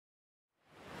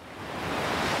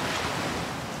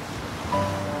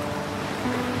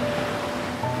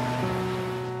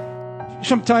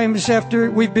Sometimes after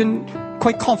we've been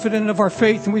quite confident of our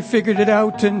faith and we figured it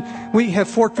out and we have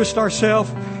fortressed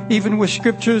ourselves, even with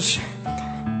scriptures.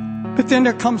 But then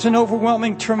there comes an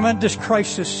overwhelming, tremendous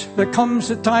crisis. There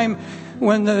comes a time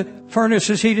when the furnace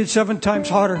is heated 7 times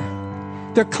hotter.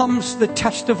 There comes the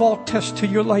test of all tests to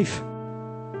your life.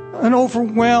 An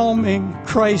overwhelming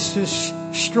crisis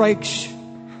strikes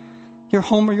your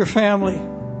home or your family.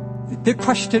 The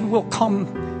question will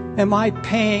come, am I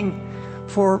paying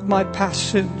for my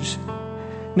past sins?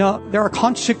 Now, there are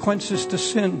consequences to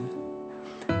sin.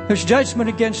 There's judgment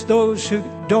against those who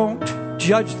don't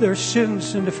judge their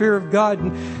sins in the fear of God.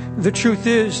 And the truth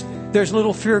is, there's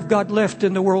little fear of God left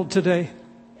in the world today.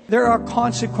 There are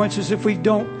consequences if we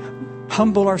don't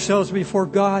humble ourselves before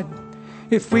God.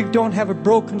 If we don't have a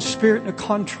broken spirit and a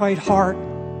contrite heart.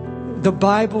 The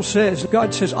Bible says,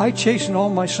 God says, I chasten all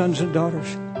my sons and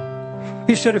daughters.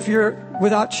 He said, if you're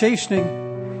without chastening,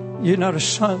 you're not a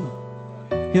son.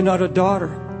 You're not a daughter.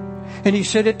 And he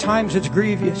said, at times it's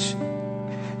grievous.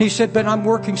 He said, but I'm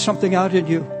working something out in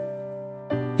you.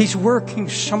 He's working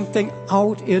something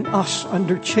out in us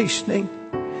under chastening.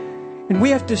 And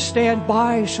we have to stand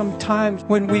by sometimes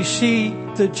when we see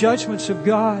the judgments of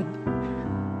God.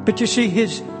 But you see,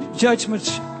 his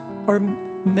judgments are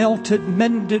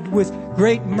mended with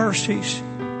great mercies.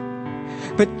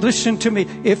 But listen to me,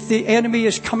 if the enemy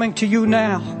is coming to you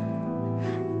now,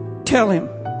 tell him,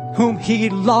 whom he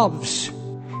loves,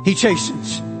 he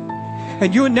chastens.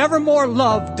 And you're never more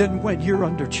loved than when you're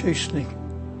under chastening.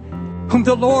 Whom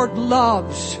the Lord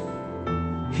loves,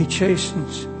 he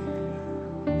chastens.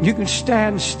 You can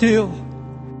stand still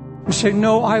and say,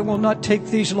 no, I will not take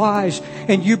these lies.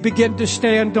 And you begin to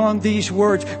stand on these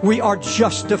words. We are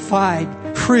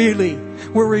justified freely.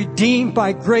 We're redeemed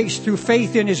by grace through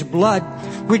faith in his blood.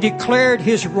 We declared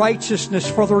his righteousness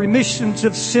for the remissions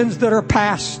of sins that are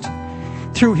past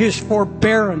through his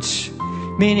forbearance,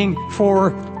 meaning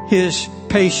for his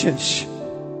patience.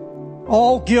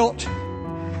 All guilt,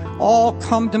 all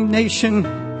condemnation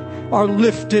are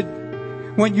lifted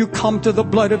when you come to the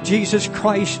blood of Jesus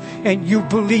Christ and you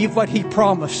believe what he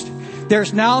promised.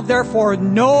 There's now therefore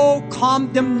no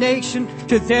condemnation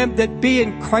to them that be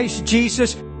in Christ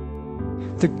Jesus.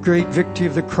 The great victory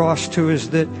of the cross too is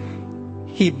that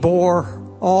he bore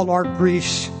all our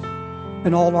griefs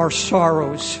and all our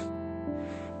sorrows.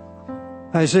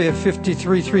 Isaiah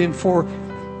 53, 3 and 4,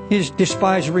 he is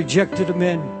despised and rejected of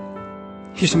men.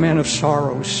 He's a man of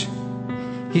sorrows.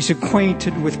 He's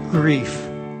acquainted with grief.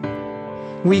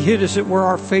 We hid, as it were,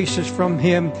 our faces from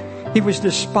him. He was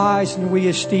despised and we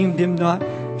esteemed him not.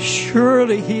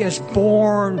 Surely he has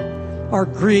borne our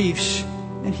griefs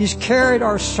and he's carried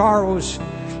our sorrows.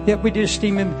 Yet we did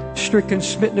esteem him stricken,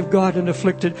 smitten of God, and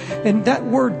afflicted. And that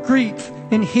word grief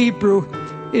in Hebrew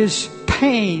is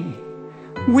pain,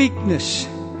 weakness,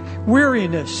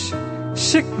 weariness,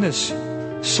 sickness,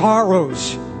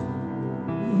 sorrows.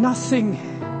 Nothing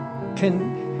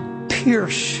can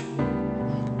pierce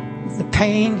the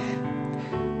pain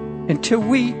until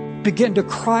we begin to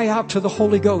cry out to the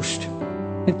Holy Ghost,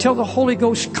 until the Holy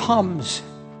Ghost comes.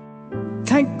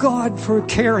 Thank God for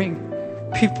caring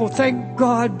people. Thank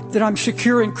God that I'm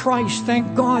secure in Christ.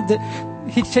 Thank God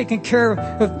that he's taken care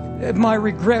of my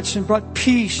regrets and brought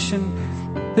peace,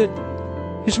 and that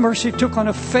his mercy took on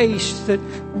a face that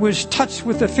was touched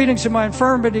with the feelings of my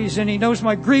infirmities, and he knows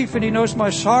my grief, and he knows my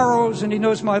sorrows, and he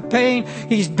knows my pain.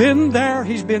 He's been there.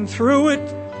 He's been through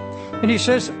it. And he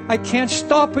says, I can't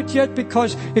stop it yet,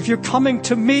 because if you're coming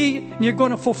to me and you're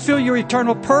going to fulfill your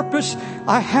eternal purpose,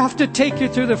 I have to take you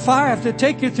through the fire. I have to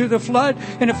take you through the flood.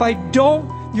 And if I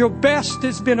don't, your best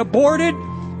has been aborted.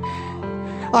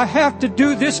 I have to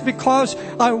do this because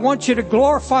I want you to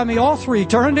glorify me all through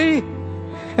eternity.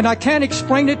 And I can't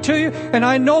explain it to you. And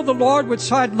I know the Lord would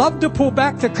say, I'd love to pull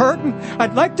back the curtain.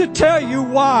 I'd like to tell you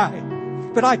why,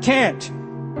 but I can't.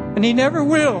 And he never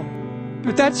will.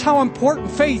 But that's how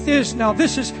important faith is. Now,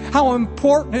 this is how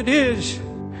important it is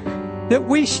that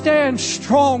we stand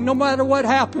strong no matter what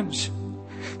happens.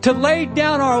 To lay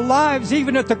down our lives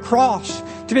even at the cross.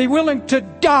 To be willing to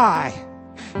die.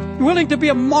 Willing to be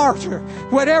a martyr.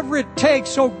 Whatever it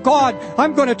takes. Oh God,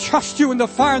 I'm going to trust you in the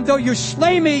fire. And though you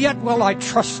slay me, yet will I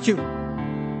trust you.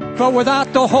 But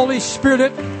without the Holy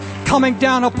Spirit coming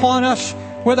down upon us,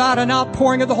 without an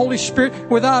outpouring of the Holy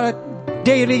Spirit, without a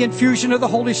daily infusion of the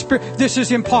Holy Spirit, this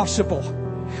is impossible.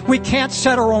 We can't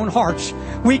set our own hearts.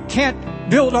 We can't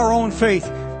build our own faith.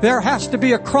 There has to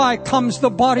be a cry, comes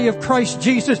the body of Christ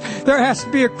Jesus. There has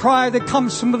to be a cry that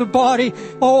comes from the body.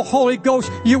 Oh, Holy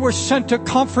Ghost, you were sent to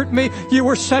comfort me. You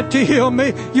were sent to heal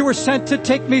me. You were sent to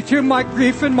take me through my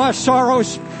grief and my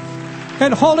sorrows.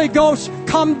 And Holy Ghost,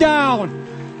 come down.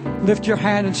 lift your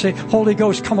hand and say, Holy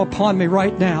Ghost, come upon me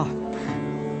right now.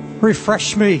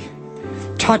 Refresh me.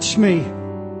 Touch me.